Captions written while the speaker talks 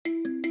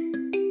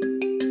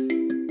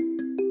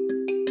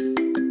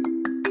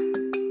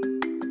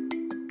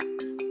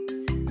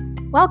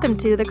Welcome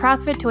to the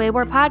CrossFit to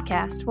Awar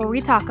podcast, where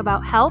we talk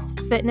about health,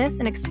 fitness,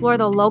 and explore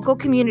the local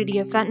community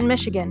of Fenton,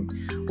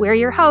 Michigan. We're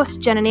your hosts,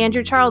 Jen and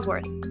Andrew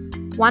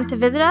Charlesworth. Want to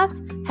visit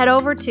us? Head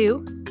over to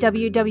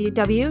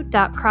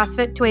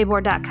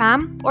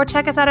www.crossfittoawar.com or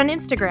check us out on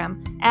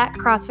Instagram at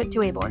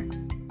CrossFitToAwar.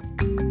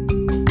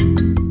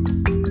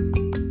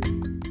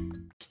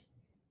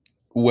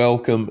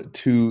 Welcome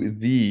to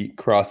the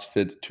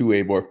CrossFit to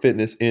Awar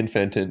Fitness in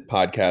Fenton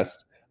podcast.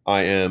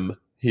 I am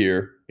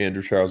here,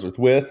 Andrew Charlesworth,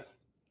 with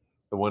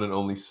the one and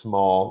only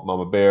small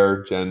Mama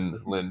Bear, Jen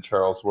Lynn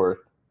Charlesworth.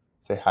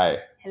 Say hi.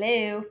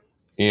 Hello.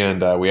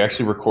 And we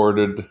actually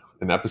recorded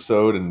an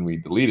episode and we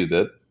deleted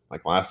it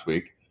like last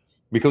week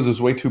because it was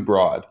way too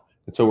broad.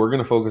 And so we're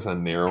going to focus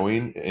on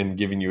narrowing and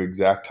giving you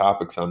exact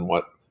topics on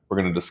what we're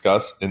going to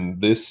discuss. And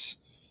this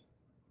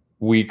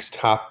week's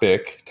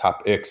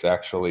topics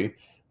actually,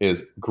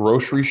 is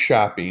grocery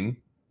shopping,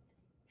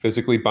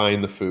 physically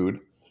buying the food,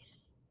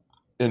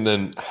 and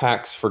then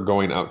hacks for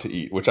going out to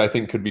eat, which I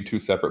think could be two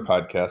separate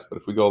podcasts, but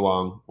if we go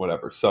along,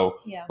 whatever. So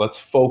Let's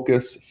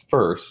focus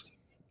first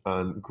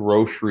on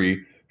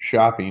grocery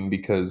shopping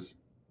because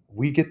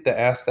we get to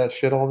ask that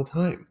shit all the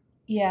time.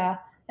 Yeah.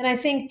 And I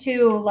think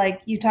too,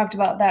 like you talked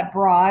about that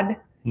broad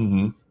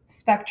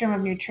spectrum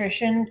of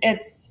nutrition,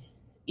 it's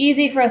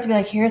easy for us to be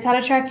like, here's how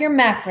to track your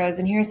macros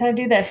and here's how to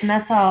do this. And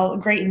that's all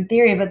great in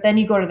theory. But then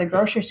you go to the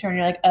grocery store and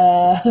you're like,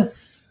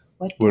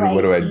 what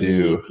do I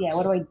do? Yeah,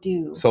 what do I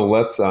do? So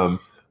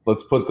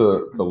let's put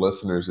the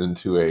listeners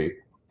into a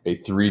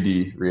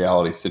 3D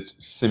reality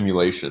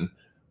simulation.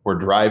 We're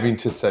driving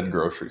to said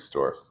grocery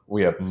store.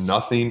 We have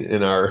nothing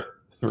in our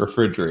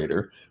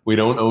refrigerator. We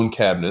don't own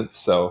cabinets.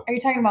 So are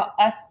you talking about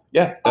us?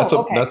 Yeah, that's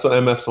what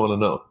MFs want to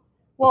know.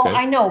 Well, okay.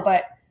 I know,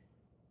 but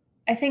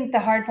I think the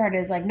hard part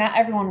is like not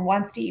everyone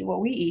wants to eat what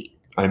we eat.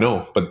 I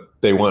know, but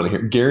they want to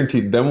hear.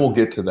 Guaranteed. Then we'll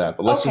get to that.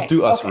 But let's just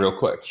do us real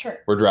quick. Sure.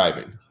 We're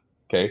driving.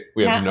 Okay.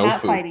 We have no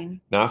food.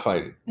 Not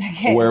fighting.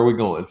 Okay. Where are we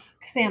going?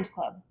 Sam's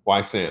Club.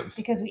 Why Sam's?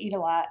 Because we eat a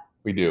lot.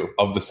 We do.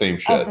 Of the same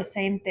shit. Of the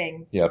same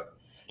things. Yep.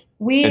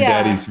 And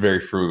Daddy's very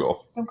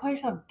frugal. Don't call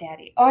yourself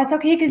Daddy. Oh, it's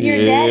okay because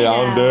you're Daddy now.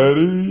 I'm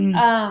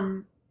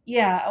Daddy.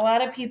 Yeah, a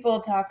lot of people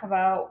talk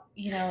about,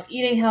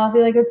 eating healthy.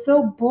 Like, it's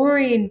so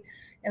boring.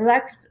 It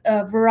lacks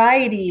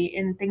variety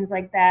and things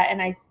like that.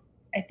 And I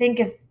think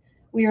if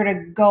we were to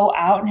go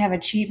out and have a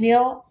cheat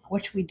meal,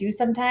 which we do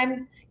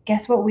sometimes,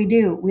 guess what we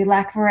do? We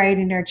lack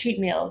variety in our cheat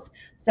meals.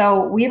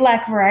 So we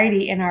lack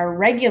variety in our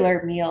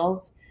regular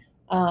meals.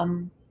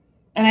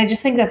 And I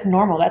just think that's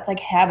normal. That's like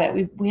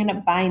habit. We end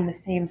up buying the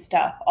same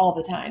stuff all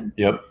the time.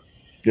 Yep.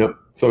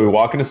 So we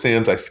walk into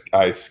Sam's.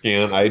 I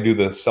scan. I do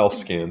the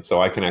self-scan,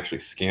 so I can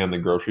actually scan the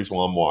groceries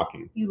while I'm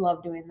walking. You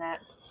love doing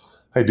that.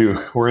 I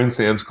do. We're in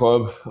Sam's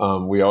Club.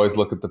 We always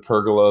look at the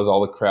pergolas,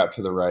 all the crap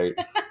to the right.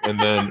 And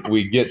then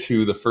we get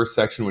to the first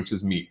section, which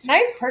is meat.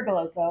 Nice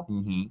pergolas, though.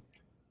 Mm-hmm.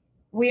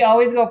 We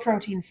always go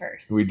protein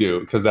first. We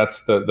do, because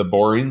that's the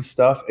boring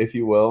stuff, if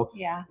you will.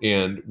 Yeah.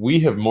 And we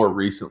have more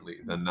recently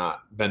than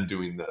not been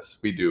doing this.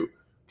 We do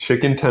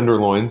chicken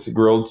tenderloins,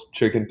 grilled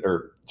chicken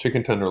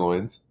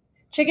tenderloins.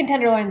 Chicken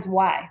tenderloins,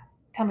 why?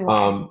 Tell me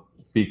why.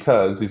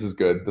 Because this is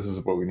good. This is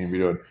what we need to be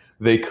doing.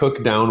 They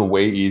cook down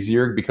way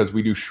easier because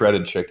we do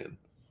shredded chicken.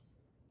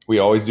 We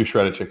always do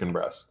shredded chicken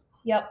breast.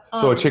 Yep.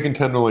 So a chicken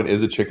tenderloin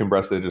is a chicken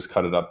breast. They just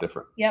cut it up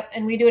different. Yep.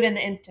 And we do it in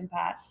the Instant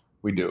Pot.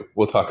 We do.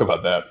 We'll talk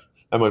about that.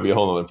 That might be a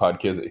whole other pod,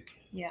 Kizzy.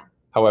 Yeah.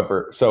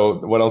 However, so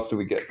what else do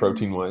we get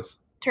protein-wise?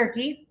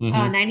 Turkey,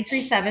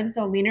 93.7,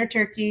 so leaner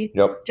turkey.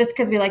 Yep. Just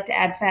because we like to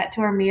add fat to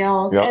our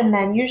meals. Yep. And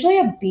then usually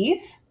a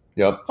beef.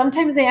 Yep.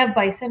 Sometimes they have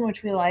bison,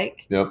 which we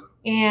like. Yep.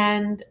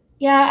 And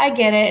yeah, I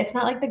get it. It's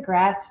not like the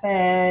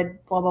grass-fed,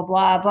 blah, blah,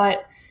 blah,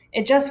 but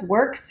it just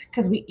works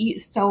because we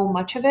eat so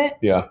much of it.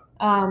 Yeah.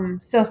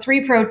 So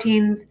 3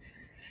 proteins.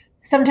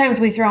 Sometimes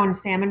we throw in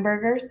salmon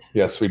burgers.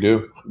 Yes, we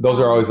do. Those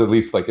are always at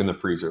least like in the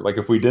freezer. Like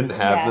if we didn't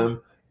have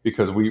them,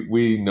 because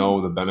we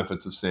know the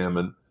benefits of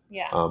salmon.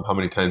 Yeah. How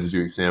many times did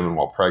you eat salmon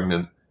while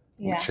pregnant?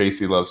 Yeah.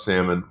 Chasey loves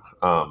salmon.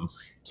 So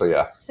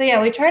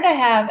we try to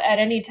have at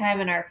any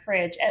time in our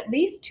fridge at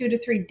least 2 to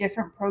 3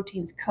 different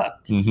proteins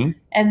cooked. Mm-hmm.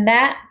 And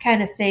that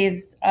kind of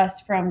saves us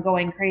from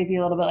going crazy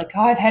a little bit. Like,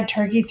 I've had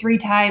turkey 3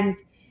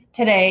 times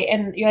today.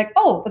 And you're like,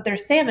 oh, but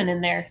there's salmon in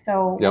there.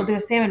 So we'll do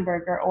a salmon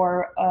burger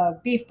or a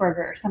beef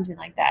burger or something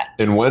like that.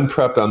 And when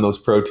prepped on those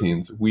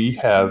proteins, we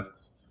have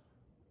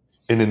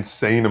an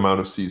insane amount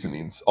of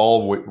seasonings,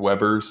 all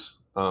Weber's.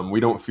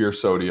 We don't fear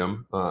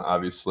sodium,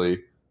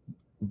 obviously.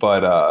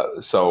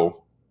 But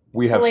so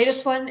we have... The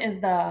latest one is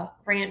the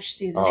ranch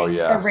seasoning. Oh,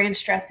 yeah. The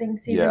ranch dressing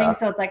seasoning. Yeah.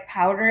 So it's like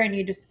powder and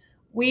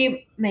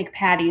we make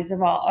patties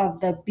of all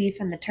of the beef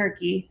and the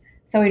turkey.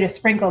 So we just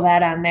sprinkle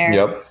that on there.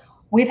 Yep.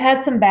 We've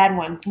had some bad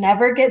ones.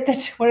 Never get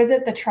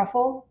the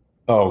truffle?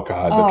 Oh,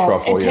 God, the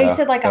truffle, It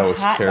tasted like a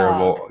hot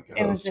terrible. dog.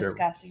 It was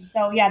disgusting.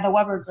 So, yeah, the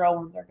Weber Grill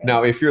ones are good.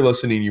 Now, if you're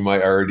listening, you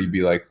might already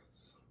be like,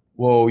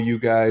 whoa, you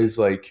guys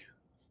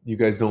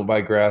don't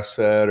buy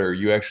grass-fed or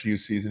you actually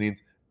use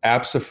seasonings?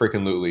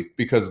 Abso-freaking-lutely,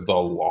 because the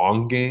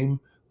long game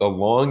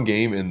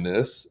in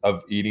this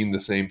of eating the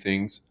same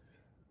things,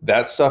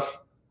 that stuff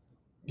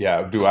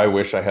yeah, do I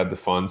wish I had the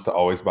funds to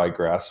always buy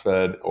grass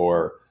fed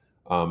or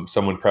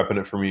someone prepping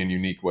it for me in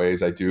unique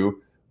ways? I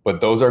do. But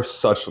those are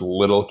such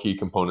little key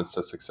components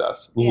to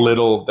success, Yeah.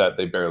 little that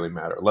they barely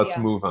matter. Let's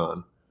Yeah. move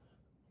on.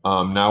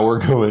 Now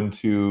we're going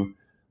to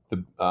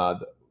the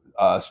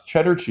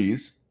cheddar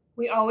cheese.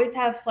 We always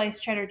have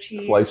sliced cheddar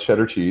cheese. Sliced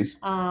cheddar cheese.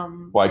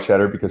 Why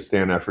cheddar? Because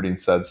Stan Efferding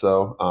said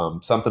so.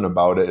 Something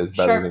about it is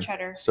better than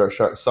cheddar.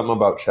 Something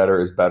about cheddar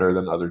is better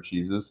than other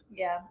cheeses.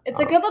 Yeah, it's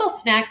a good little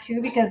snack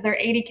too because they're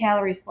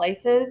 80-calorie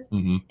slices,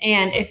 Mm-hmm.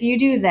 and if you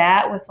do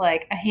that with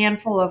like a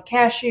handful of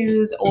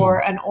cashews or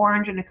an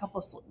orange and a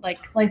couple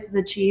like slices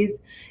of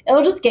cheese,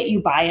 it'll just get you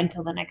by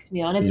until the next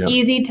meal, and it's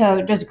easy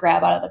to just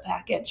grab out of the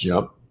package.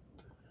 Yep.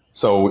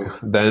 So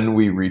then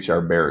we reach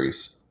our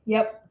berries.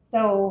 Yep.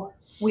 So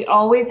we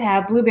always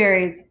have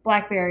blueberries,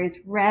 blackberries,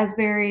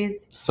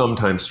 raspberries.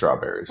 Sometimes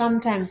strawberries.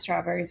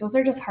 Those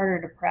are just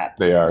harder to prep.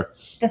 They are.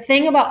 The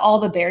thing about all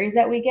the berries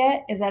that we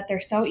get is that they're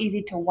so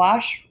easy to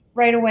wash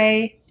right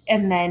away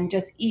and then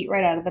just eat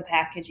right out of the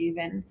package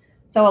even.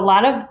 So a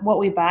lot of what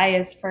we buy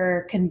is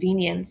for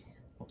convenience.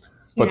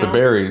 But the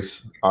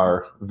berries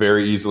are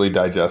very easily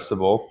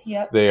digestible.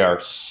 Yep. They are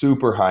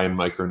super high in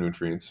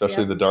micronutrients,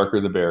 especially the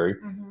darker the berry.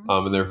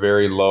 And they're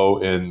very low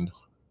in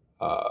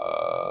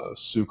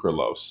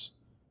sucralose.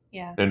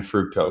 Yeah. And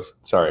fructose.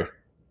 Sorry,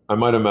 I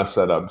might have messed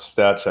that up.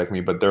 Stat check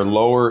me, but they're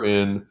lower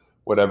in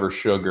whatever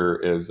sugar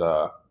is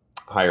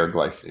higher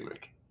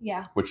glycemic.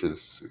 Yeah. Which is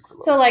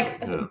sucralose. So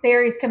like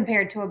berries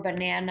compared to a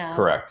banana.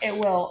 Correct. It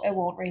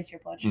won't raise your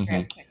blood sugar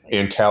as quickly.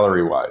 And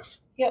calorie wise.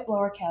 Yep,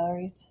 lower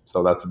calories.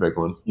 So that's a big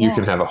one. Yeah. You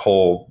can have a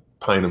whole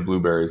pint of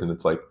blueberries and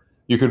it's like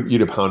you could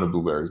eat a pound of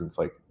blueberries and it's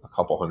like a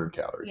couple hundred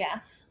calories. Yeah.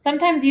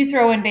 Sometimes you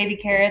throw in baby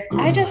carrots.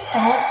 I just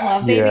don't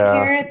love baby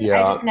carrots.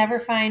 Yeah. I just never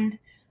find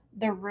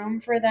the room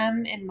for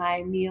them in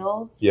my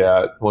meals.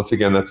 Yeah, once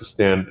again, that's a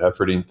Stan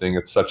Efferding thing.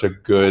 It's such a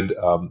good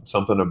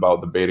something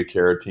about the beta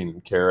carotene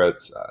in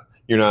carrots.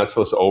 You're not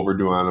supposed to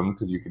overdo on them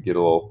because you could get a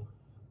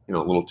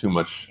little too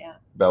much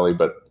belly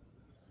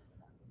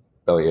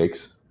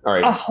aches. All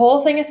right, a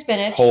whole thing of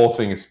spinach.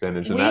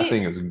 And that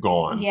thing is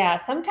gone. Yeah,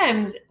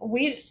 sometimes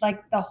we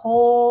like the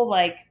whole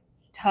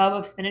tub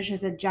of spinach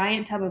is a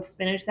giant tub of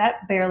spinach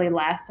that barely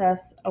lasts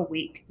us a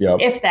week,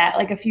 if that,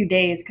 like a few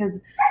days, because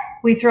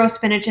we throw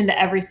spinach into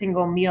every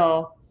single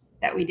meal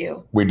that we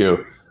do. We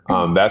do.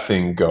 That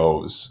thing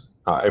goes.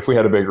 If we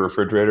had a big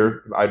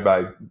refrigerator, I'd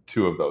buy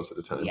 2 of those at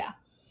a time. Yeah.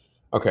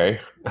 Okay.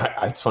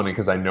 It's funny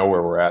because I know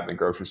where we're at in the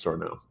grocery store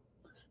now.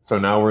 So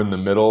now we're in the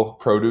middle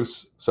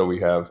produce. So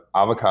we have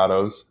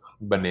avocados,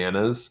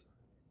 bananas,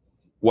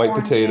 white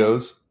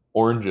potatoes,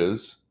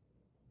 oranges.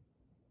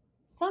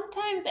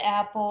 Sometimes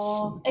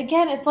apples.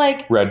 Again, it's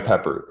like red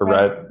pepper,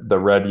 the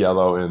red,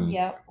 yellow, and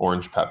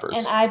orange peppers.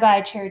 And I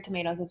buy cherry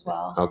tomatoes as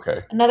well.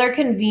 Okay. Another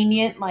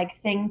convenient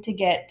thing to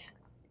get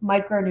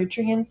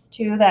micronutrients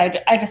too.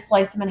 That I just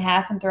slice them in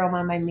half and throw them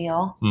on my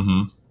meal.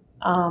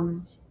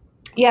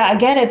 Yeah.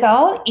 Again, it's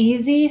all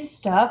easy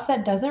stuff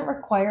that doesn't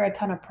require a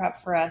ton of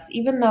prep for us,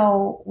 even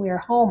though we're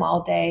home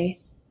all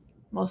day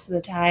most of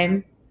the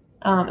time.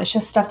 It's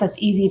just stuff that's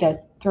easy to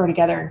throw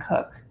together and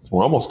cook.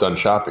 We're almost done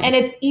shopping. And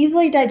it's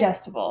easily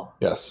digestible.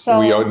 Yes. So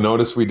we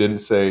noticed we didn't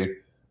say,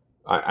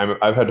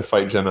 I've had to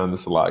fight Jen on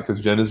this a lot because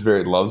Jen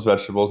loves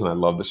vegetables and I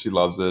love that she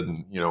loves it.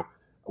 And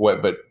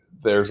but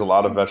there's a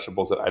lot of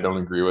vegetables that I don't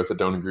agree with,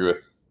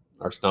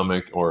 our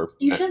stomach or.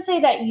 You shouldn't say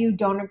that you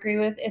don't agree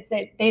with, it's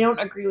that they don't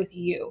agree with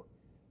you.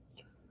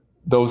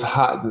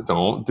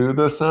 Don't do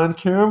this on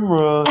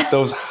camera.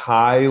 Those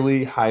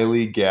highly,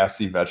 highly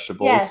gassy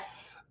vegetables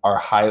are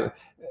highly.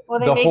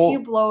 Well, they make you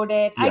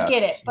bloated. I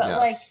get it.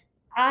 But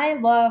I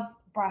love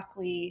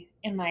broccoli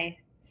in my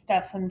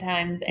stuff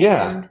sometimes.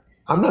 And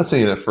I'm not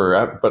saying it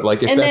but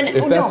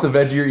if that's the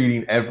veg you're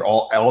eating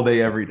all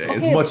day, every day,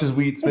 as much as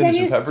we eat spinach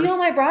and peppers. You steal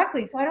my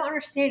broccoli, so I don't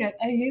understand it.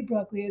 I hate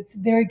broccoli. It's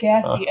very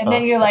gassy. And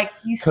then you're like,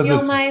 you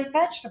steal my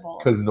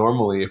vegetables. Because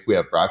normally if we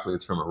have broccoli,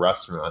 it's from a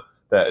restaurant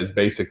that is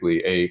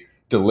basically a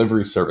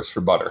delivery service for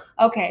butter.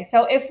 Okay,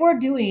 so if we're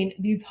doing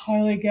these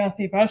highly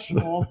gassy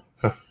vegetables,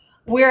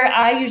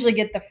 I usually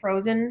get the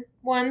frozen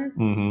ones.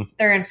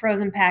 They're in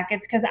frozen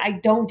packets because I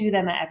don't do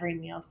them at every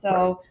meal.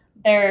 So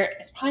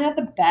it's probably not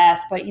the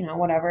best, but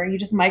whatever. You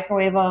just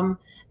microwave them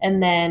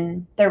and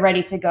then they're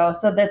ready to go.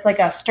 So that's like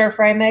a stir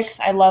fry mix.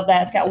 I love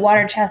that. It's got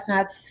water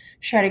chestnuts,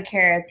 shredded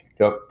carrots,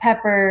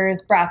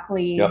 peppers,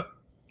 broccoli,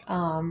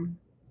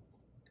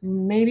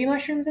 maybe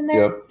mushrooms in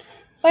there.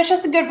 But it's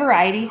just a good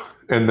variety.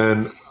 And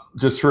then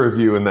just to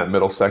review, in that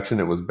middle section,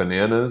 it was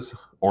bananas,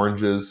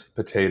 oranges,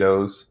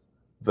 potatoes,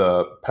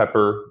 the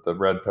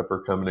red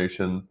pepper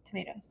combination,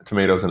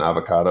 tomatoes and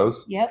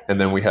avocados.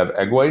 And then we have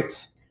egg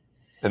whites,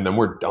 and then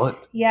we're done.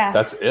 Yeah.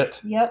 That's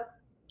it.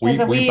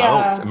 We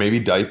bounce. Maybe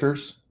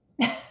diapers.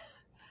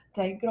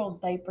 Good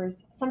old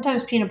diapers.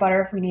 Sometimes peanut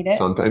butter if we need it.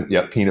 Sometimes,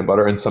 peanut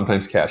butter, and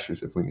sometimes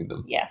cashews if we need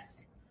them.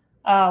 Yes.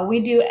 We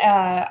do,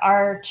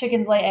 our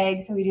chickens lay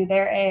eggs, so we do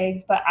their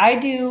eggs. But I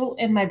do,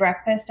 in my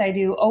breakfast, I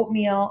do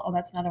oatmeal. Oh,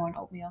 that's another one,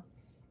 oatmeal.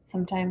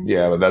 Sometimes.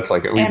 Yeah, but that's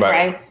like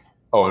rice.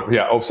 Oh,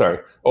 yeah. Oh, sorry.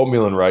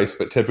 Oatmeal and rice,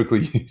 but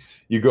typically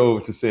you go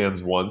to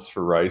Sam's once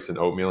for rice and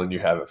oatmeal and you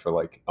have it for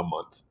like a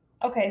month.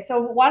 Okay, so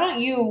why don't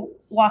you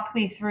walk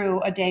me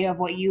through a day of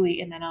what you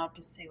eat, and then I'll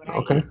just say what I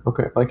Okay. eat.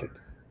 Okay. I like it.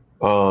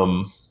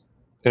 Um,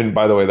 and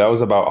by the way, that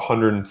was about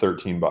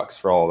 113 bucks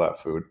for all of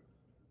that food.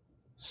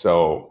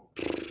 So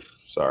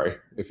sorry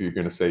if you're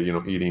going to say,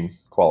 eating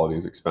quality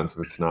is expensive.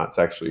 It's not. It's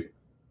actually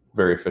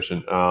very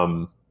efficient.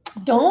 Don't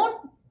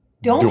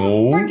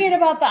Don't. forget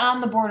about the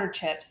on the border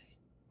chips.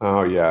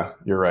 Oh yeah,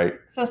 you're right.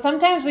 So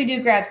sometimes we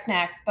do grab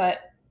snacks,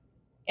 but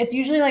it's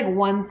usually like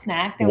one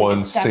snack that we One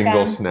get stuck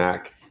single on,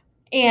 snack.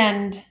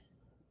 and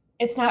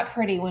it's not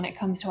pretty when it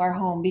comes to our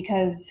home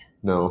because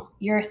No.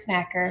 you're a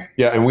snacker.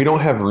 Yeah, and we don't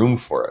have room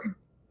for it.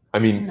 I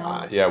mean,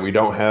 No. yeah, we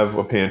don't have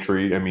a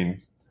pantry. I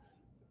mean,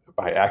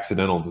 by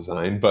accidental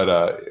design,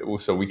 but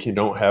so we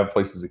don't have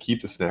places to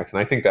keep the snacks, and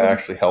I think that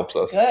actually helps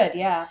us. Good,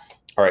 yeah.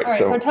 All right, All right,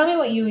 so tell me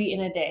what you eat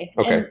in a day.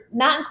 Okay. And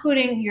not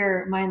including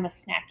your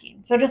mindless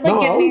snacking. So just like No,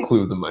 give I'll me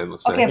include the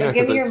mindless snacking. Okay, but Yeah,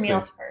 give 'cause me your that's the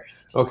meals same.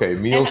 first. Okay,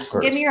 meals And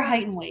first. give me your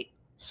height and weight.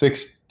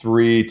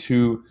 6'3",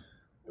 2.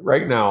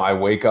 Right now, I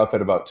wake up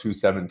at about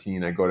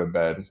 217. I go to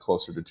bed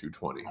closer to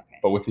 220. Okay.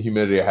 But with the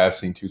humidity, I have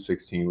seen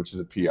 216, which is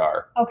a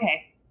PR.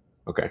 Okay.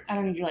 Okay. I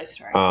don't need your life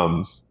story.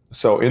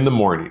 So in the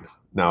morning,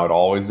 now it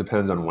always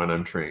depends on when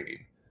I'm training.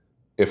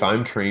 If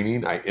I'm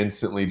training, I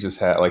instantly just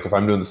have, like if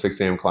I'm doing the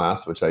 6 a.m.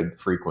 class, which I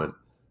frequent,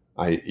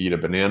 I eat a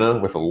banana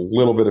with a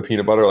little bit of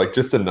peanut butter, like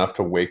just enough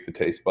to wake the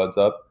taste buds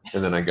up,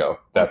 and then I go.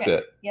 That's Okay.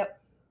 it. Yep.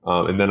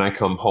 And then I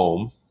come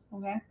home.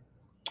 Okay.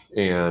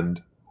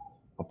 And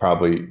I'll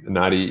probably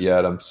not eat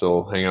yet. I'm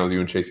still hanging out with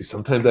you and Chasey.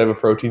 Sometimes I have a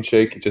protein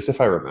shake, just if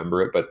I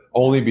remember it, but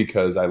only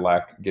because I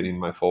lack getting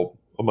my full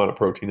amount of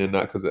protein in,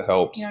 not because it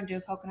helps. You don't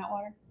do coconut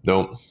water?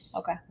 No.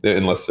 Okay.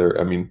 Unless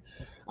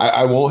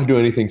I won't do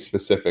anything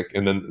specific.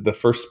 And then the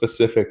first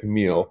specific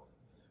meal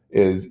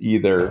is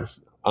either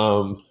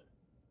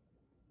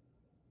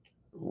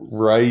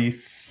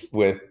rice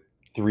with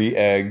 3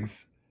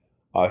 eggs,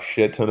 a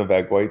shit ton of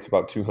egg whites,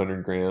 about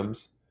 200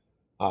 grams,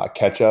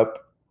 ketchup,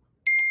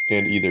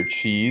 and either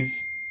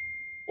cheese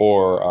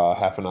or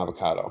half an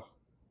avocado.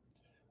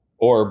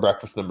 Or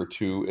breakfast number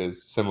 2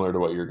 is similar to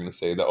what you're going to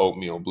say, the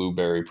oatmeal,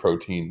 blueberry,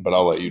 protein, but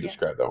I'll let you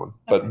describe that one. Okay.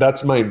 But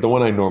that's the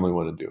one I normally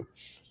want to do.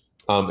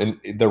 And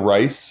the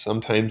rice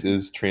sometimes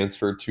is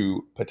transferred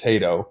to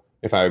potato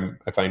if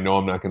I know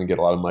I'm not going to get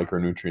a lot of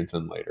micronutrients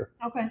in later.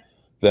 Okay.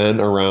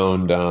 Then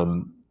around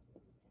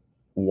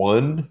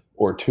 1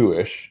 or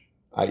 2-ish,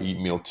 I eat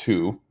meal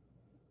 2,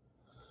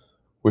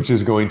 which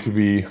is going to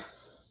be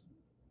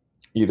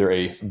either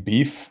a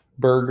beef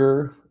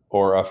burger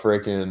or a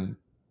freaking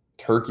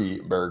turkey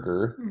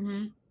burger.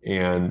 Mm-hmm.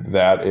 And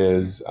that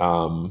is,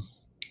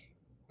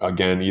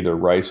 again, either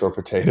rice or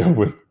potato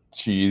with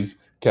cheese,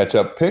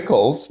 ketchup,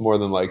 pickles, more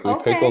than likely.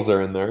 Okay. Pickles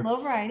are in there. A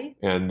little variety.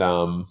 And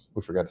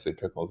we forgot to say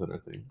pickles in our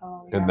thing.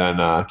 Oh, yeah. And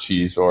then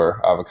cheese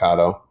or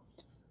avocado.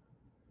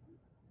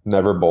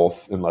 Never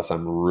both unless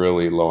I'm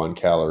really low on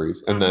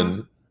calories. And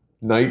then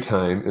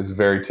nighttime is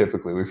very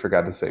typically, we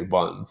forgot to say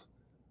buns.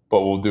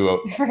 But we'll do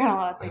You forgot a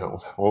lot of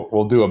things.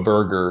 We'll do a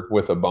burger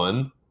with a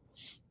bun,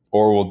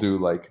 or we'll do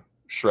like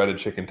shredded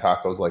chicken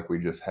tacos like we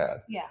just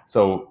had. Yeah.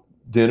 So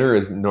dinner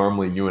is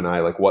normally you and I,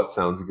 like what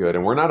sounds good,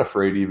 and we're not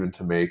afraid even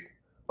to make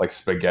like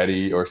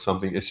spaghetti or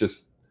something. It's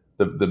just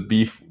the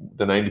beef,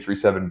 the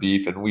 93.7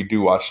 beef, and we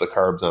do watch the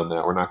carbs on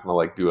that. We're not going to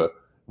like do a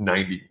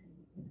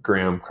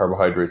 90-gram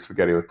carbohydrate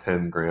spaghetti with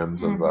 10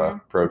 grams of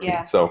protein.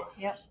 Yeah. So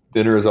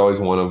dinner is always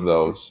one of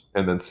those,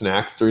 and then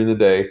snacks during the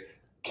day.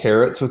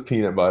 Carrots with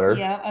peanut butter.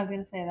 Yeah, I was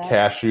going to say that.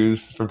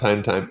 Cashews from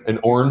time to time. An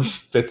orange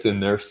fits in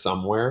there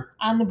somewhere.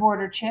 On the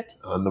border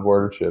chips. On the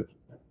border chips.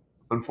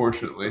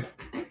 Unfortunately.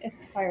 It's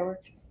the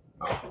fireworks.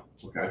 Oh,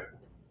 okay.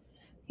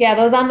 Yeah,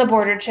 those on the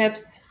border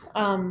chips.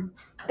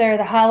 They're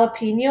the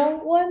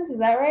jalapeno ones. Is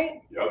that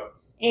right? Yep.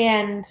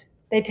 And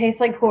they taste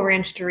like Cool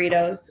Ranch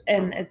Doritos,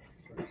 and it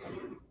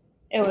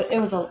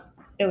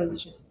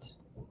was just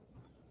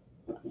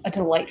a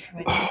delight for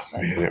my taste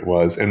buds. Man, it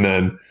was. And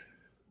then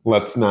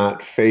let's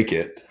not fake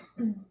it.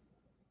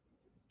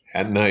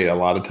 At night, a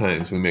lot of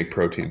times we make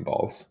protein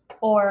balls.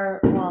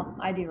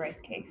 I do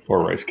rice cakes.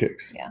 Or rice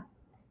cakes. Yeah.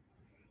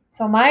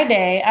 So my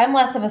day, I'm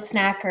less of a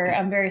snacker.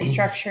 I'm very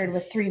structured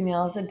with 3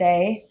 meals a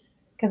day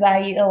because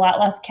I eat a lot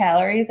less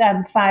calories.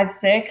 I'm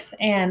 5'6",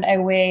 and I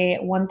weigh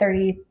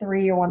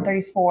 133 or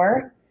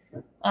 134.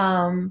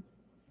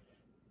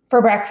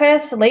 For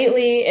breakfast,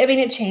 lately, I mean,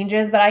 it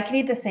changes, but I can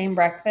eat the same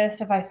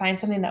breakfast if I find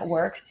something that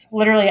works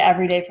literally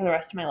every day for the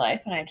rest of my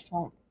life, and I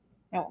won't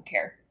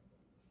care.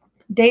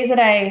 Days that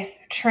I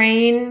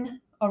train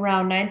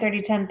around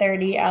 9:30,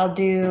 10:30, I'll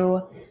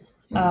do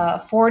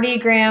 40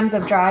 grams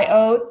of dry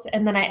oats,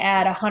 and then I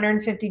add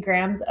 150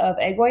 grams of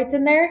egg whites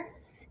in there,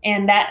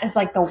 and that is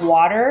like the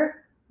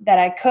water that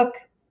I cook.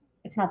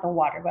 It's not the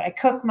water, but I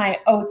cook my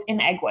oats in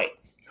egg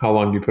whites. How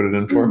long do you put it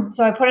in for?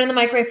 So I put it in the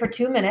microwave for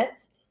 2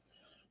 minutes,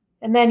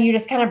 and then you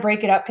just kind of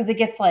break it up because it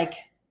gets like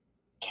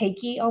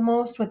cakey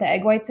almost with the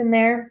egg whites in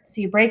there.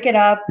 So you break it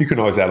up. You can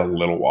always add a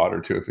little water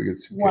too if it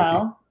gets too cakey.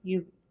 Well,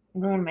 you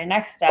ruin my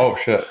next step. Oh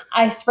shit.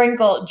 I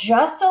sprinkle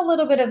just a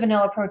little bit of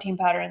vanilla protein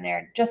powder in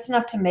there, just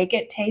enough to make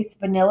it taste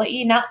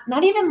vanilla-y.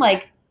 Not even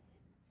like,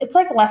 it's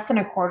like less than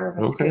a quarter of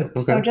a scoop.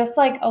 Okay. So just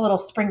like a little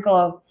sprinkle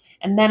of,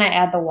 and then I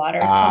add the water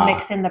to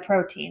mix in the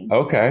protein.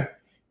 Okay.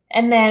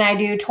 And then I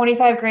do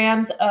 25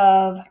 grams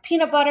of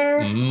peanut butter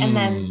and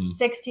then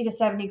 60 to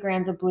 70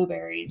 grams of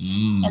blueberries.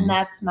 And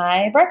that's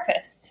my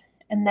breakfast.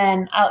 And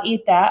then I'll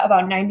eat that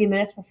about 90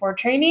 minutes before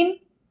training.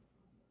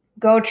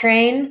 Go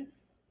train,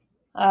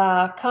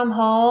 come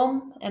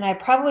home, and I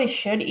probably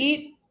should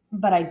eat,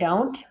 but I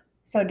don't.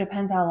 So it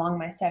depends how long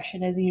my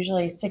session is,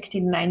 usually 60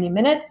 to 90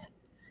 minutes.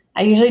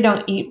 I usually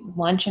don't eat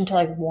lunch until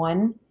like 1.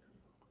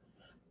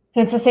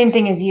 And it's the same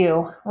thing as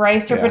you.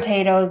 Rice or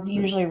potatoes,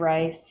 usually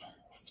rice.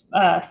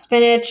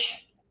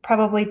 Spinach,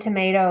 probably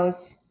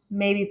tomatoes,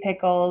 maybe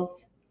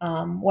pickles,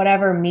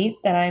 whatever meat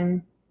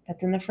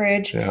that's in the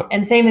fridge. Yeah.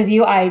 And same as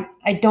you, I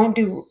don't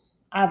do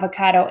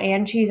avocado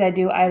and cheese. I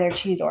do either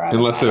cheese or avocado.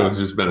 Unless it was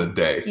just been a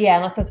day. Yeah,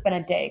 unless it's been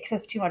a day because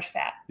it's too much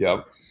fat.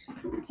 Yep.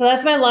 So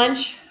that's my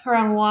lunch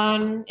around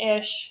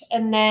 1-ish.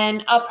 And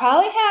then I'll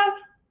probably have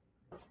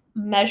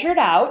measured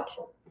out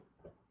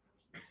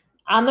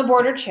on the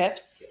border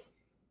chips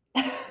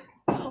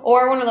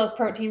or one of those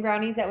protein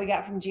brownies that we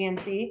got from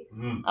GNC.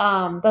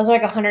 Those are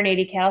like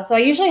 180 calories. So I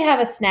usually have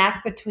a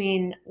snack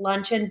between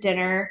lunch and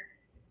dinner.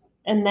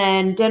 And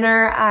then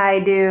dinner, I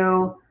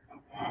do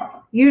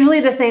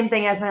usually the same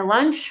thing as my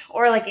lunch,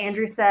 or like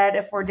Andrew said,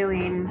 if we're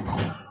doing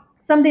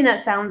something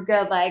that sounds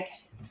good, like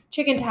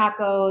chicken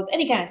tacos,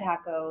 any kind of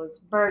tacos,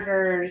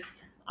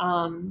 burgers.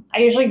 I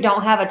usually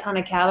don't have a ton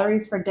of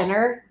calories for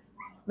dinner,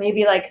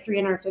 maybe like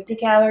 350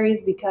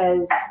 calories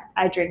because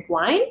I drink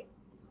wine.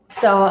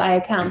 So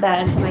I count that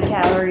into my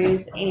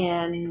calories,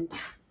 and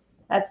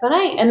that's my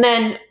night. And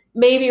then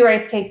maybe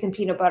rice cakes and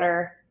peanut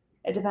butter.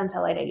 It depends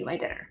how late I eat my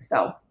dinner.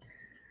 So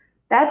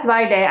that's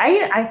my day.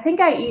 I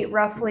think I eat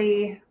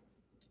roughly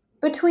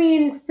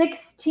between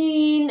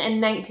 1,600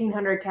 and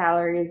 1,900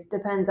 calories.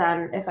 Depends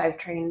on if I've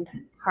trained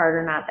hard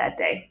or not that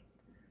day.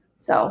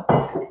 So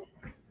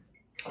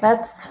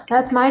that's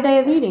my day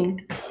of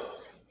eating.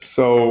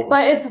 So,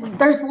 but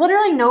there's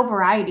literally no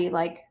variety.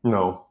 Like,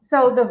 no.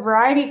 So the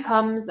variety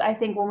comes, I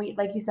think, when we,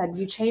 like you said,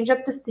 you change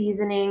up the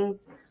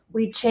seasonings,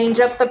 we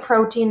change up the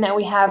protein that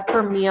we have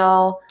per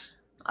meal.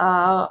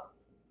 I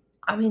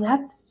mean,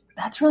 that's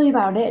really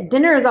about it.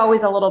 Dinner is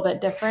always a little bit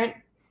different.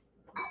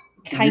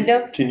 Kind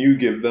of. Can you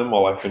give them,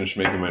 while I finish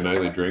making my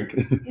nightly drink,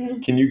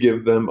 can you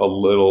give them a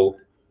little,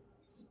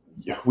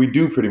 we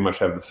do pretty much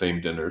have the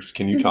same dinners.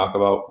 Can you talk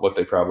about what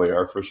they probably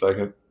are for a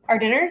second? Our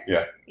dinners?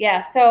 Yeah.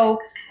 Yeah. So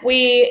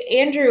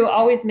Andrew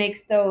always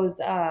makes those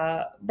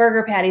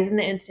burger patties in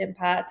the Instant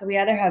Pot. So we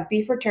either have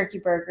beef or turkey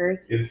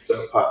burgers.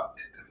 Instant Pot.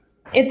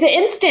 It's an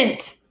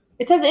instant.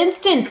 It says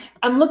instant.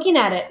 I'm looking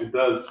at it. It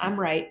does. I'm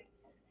right.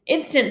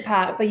 Instant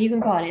Pot, but you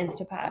can call it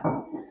Instant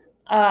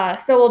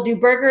Pot. So we'll do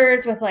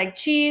burgers with like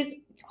cheese,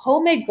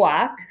 homemade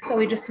guac. So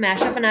we just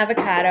smash up an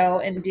avocado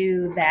and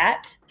do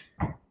that.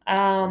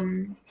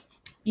 Do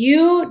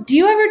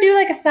you ever do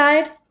like a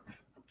side?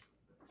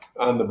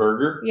 On the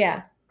burger?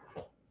 Yeah.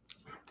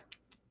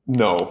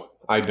 No,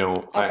 I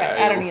don't. Okay,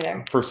 I don't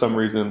either. For some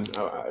reason,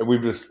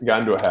 we've just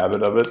gotten into a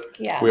habit of it.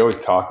 Yeah. We always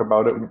talk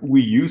about it.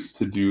 We used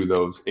to do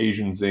those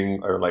Asian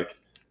zing or like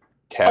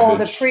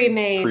cabbage. Oh, the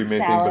pre-made thing,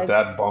 salads. but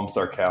that bumps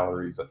our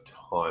calories a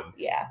ton.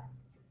 Yeah.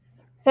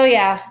 So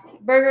yeah,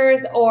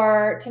 burgers,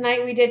 or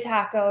tonight we did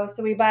tacos.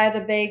 So we buy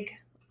the big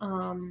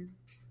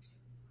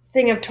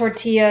thing of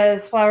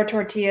tortillas, flour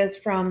tortillas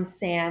from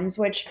Sam's,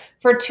 which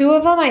for 2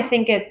 of them, I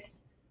think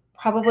it's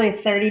probably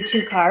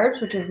 32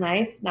 carbs, which is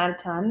nice, not a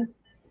ton.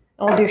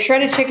 And we'll do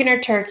shredded chicken or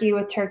turkey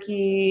with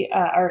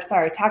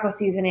taco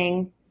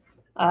seasoning.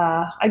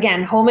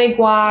 Again, homemade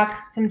guac,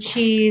 some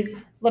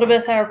cheese, a little bit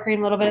of sour cream,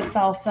 a little bit of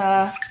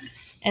salsa.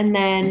 And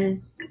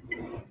then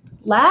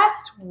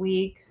last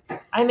week,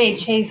 I made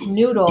Chase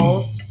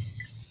noodles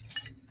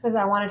because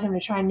I wanted him to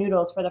try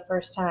noodles for the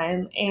first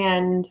time.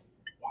 And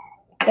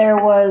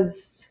there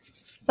was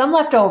some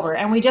left over.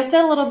 And we just did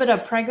a little bit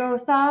of Prego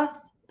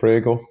sauce.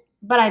 Prego.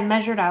 But I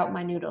measured out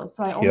my noodles.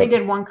 So I only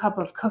did 1 cup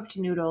of cooked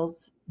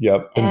noodles.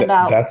 Yep. And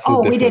that's the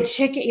difference. We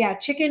did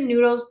chicken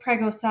noodles,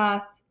 Prego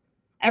sauce.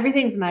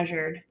 Everything's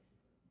measured.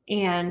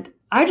 And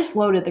I just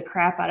loaded the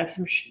crap out of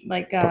some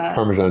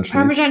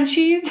Parmesan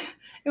cheese.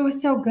 It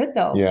was so good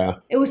though. Yeah.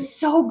 It was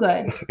so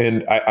good.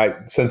 And I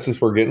since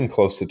we're getting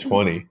close to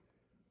 20,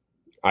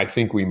 I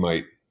think we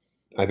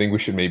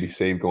should maybe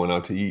save going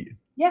out to eat.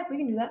 Yeah, we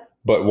can do that.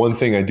 But one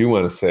thing I do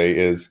want to say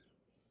is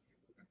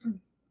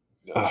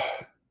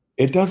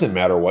it doesn't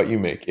matter what you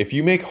make. If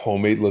you make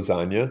homemade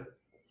lasagna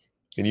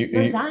and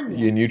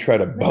you try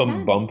to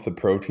bump the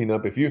protein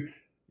up,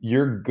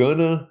 you're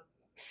gonna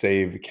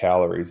save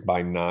calories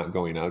by not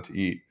going out to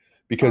eat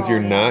because you're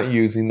not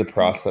using the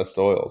processed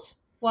oils.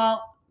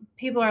 Well,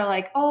 people are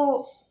like,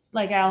 I'll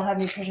have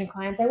nutrition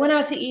clients. I went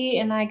out to eat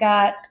and I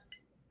got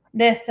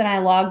this and I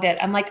logged it.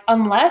 I'm like,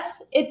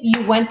 unless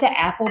you went to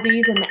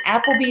Applebee's and the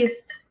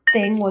Applebee's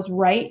thing was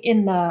right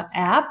in the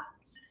app,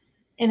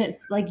 and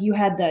it's like you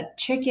had the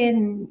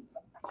chicken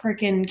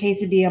freaking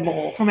quesadilla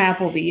bowl from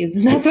Applebee's,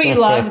 and that's what you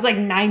love. It's like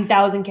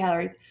 9,000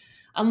 calories.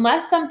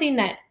 Unless something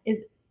that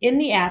is in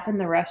the app in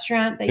the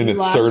restaurant that and you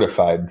it's love.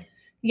 certified.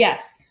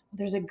 Yes.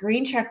 There's a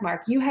green check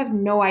mark. You have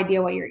no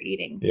idea what you're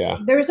eating. Yeah.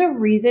 There's a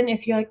reason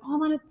if you're like, oh,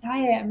 I'm on a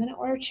diet, I'm going to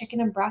order chicken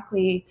and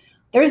broccoli.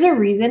 There's a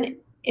reason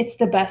it's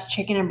the best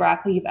chicken and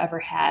broccoli you've ever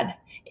had.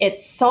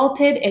 It's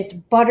salted, it's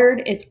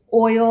buttered, it's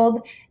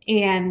oiled,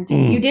 and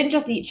you didn't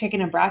just eat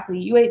chicken and broccoli.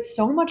 You ate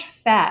so much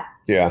fat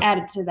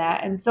added to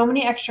that and so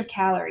many extra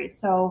calories.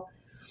 So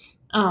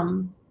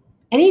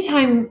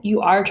anytime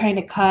you are trying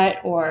to cut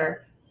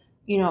or,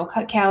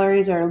 cut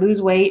calories or lose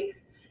weight,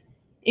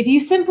 if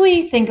you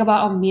simply think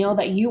about a meal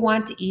that you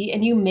want to eat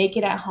and you make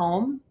it at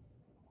home,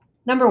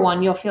 number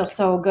one, you'll feel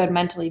so good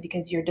mentally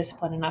because you're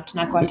disciplined enough to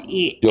not go out to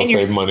eat. You'll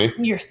save money.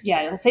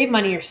 You'll save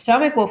money. Your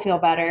stomach will feel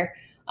better,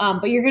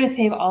 but you're going to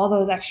save all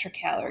those extra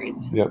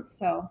calories. Yep.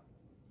 So.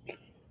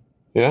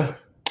 Yeah.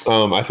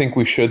 I think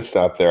we should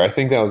stop there. I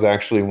think that was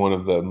actually one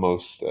of the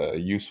most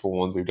useful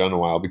ones we've done in a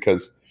while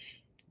because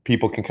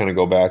people can kind of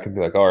go back and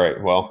be like, all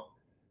right, well,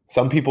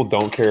 some people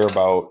don't care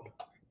about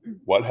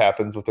what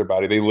happens with their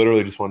body. They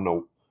literally just want to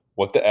know,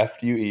 what the F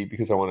do you eat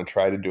because I want to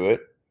try to do it.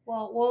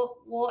 Well,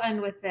 we'll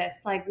end with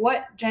this. Like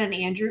what Jen and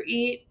Andrew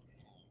eat,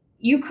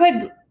 you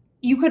could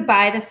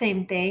buy the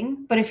same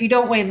thing, but if you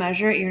don't weigh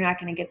measure it, you're not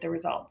going to get the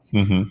results.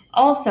 Mm-hmm.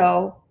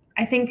 Also,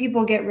 I think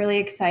people get really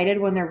excited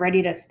when they're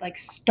ready to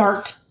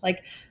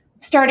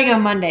starting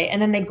on Monday,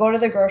 and then they go to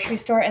the grocery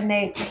store and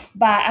I'm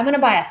going to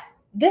buy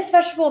this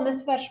vegetable and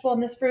this vegetable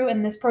and this fruit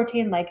and this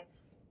protein. Like,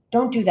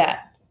 don't do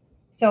that.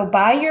 So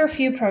buy your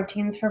few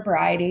proteins for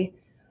variety.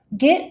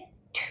 Get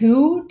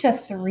 2 to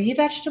 3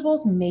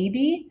 vegetables,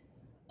 maybe.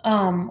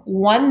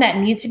 One that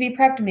needs to be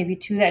prepped, maybe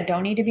 2 that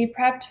don't need to be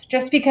prepped,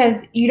 just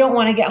because you don't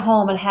want to get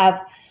home and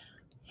have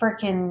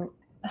freaking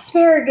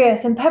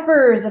asparagus and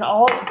peppers and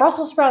all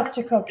Brussels sprouts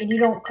to cook and you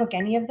don't cook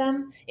any of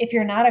them. If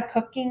you're not a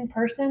cooking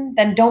person,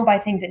 then don't buy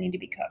things that need to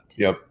be cooked.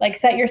 Yep. Like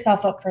set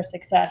yourself up for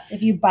success.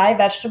 If you buy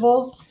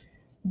vegetables,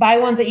 buy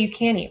ones that you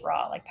can eat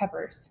raw, like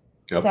peppers.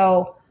 Yep.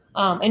 So,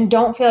 and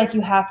don't feel like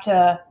you have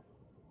to,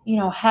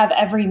 have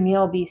every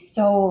meal be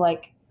so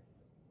like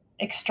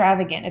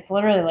extravagant. It's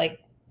literally like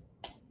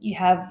you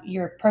have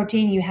your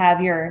protein, you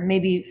have your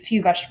maybe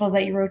few vegetables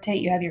that you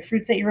rotate, you have your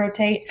fruits that you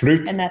rotate,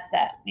 and that's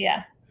that.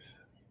 Yeah.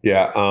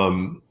 Yeah.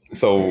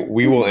 So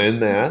we will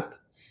end that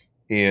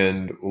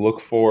and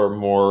look for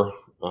more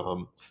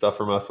stuff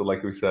from us. But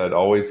like we said,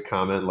 always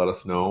comment, let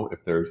us know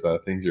if there's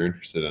things you're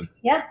interested in.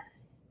 Yeah.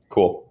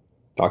 Cool.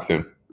 Talk soon.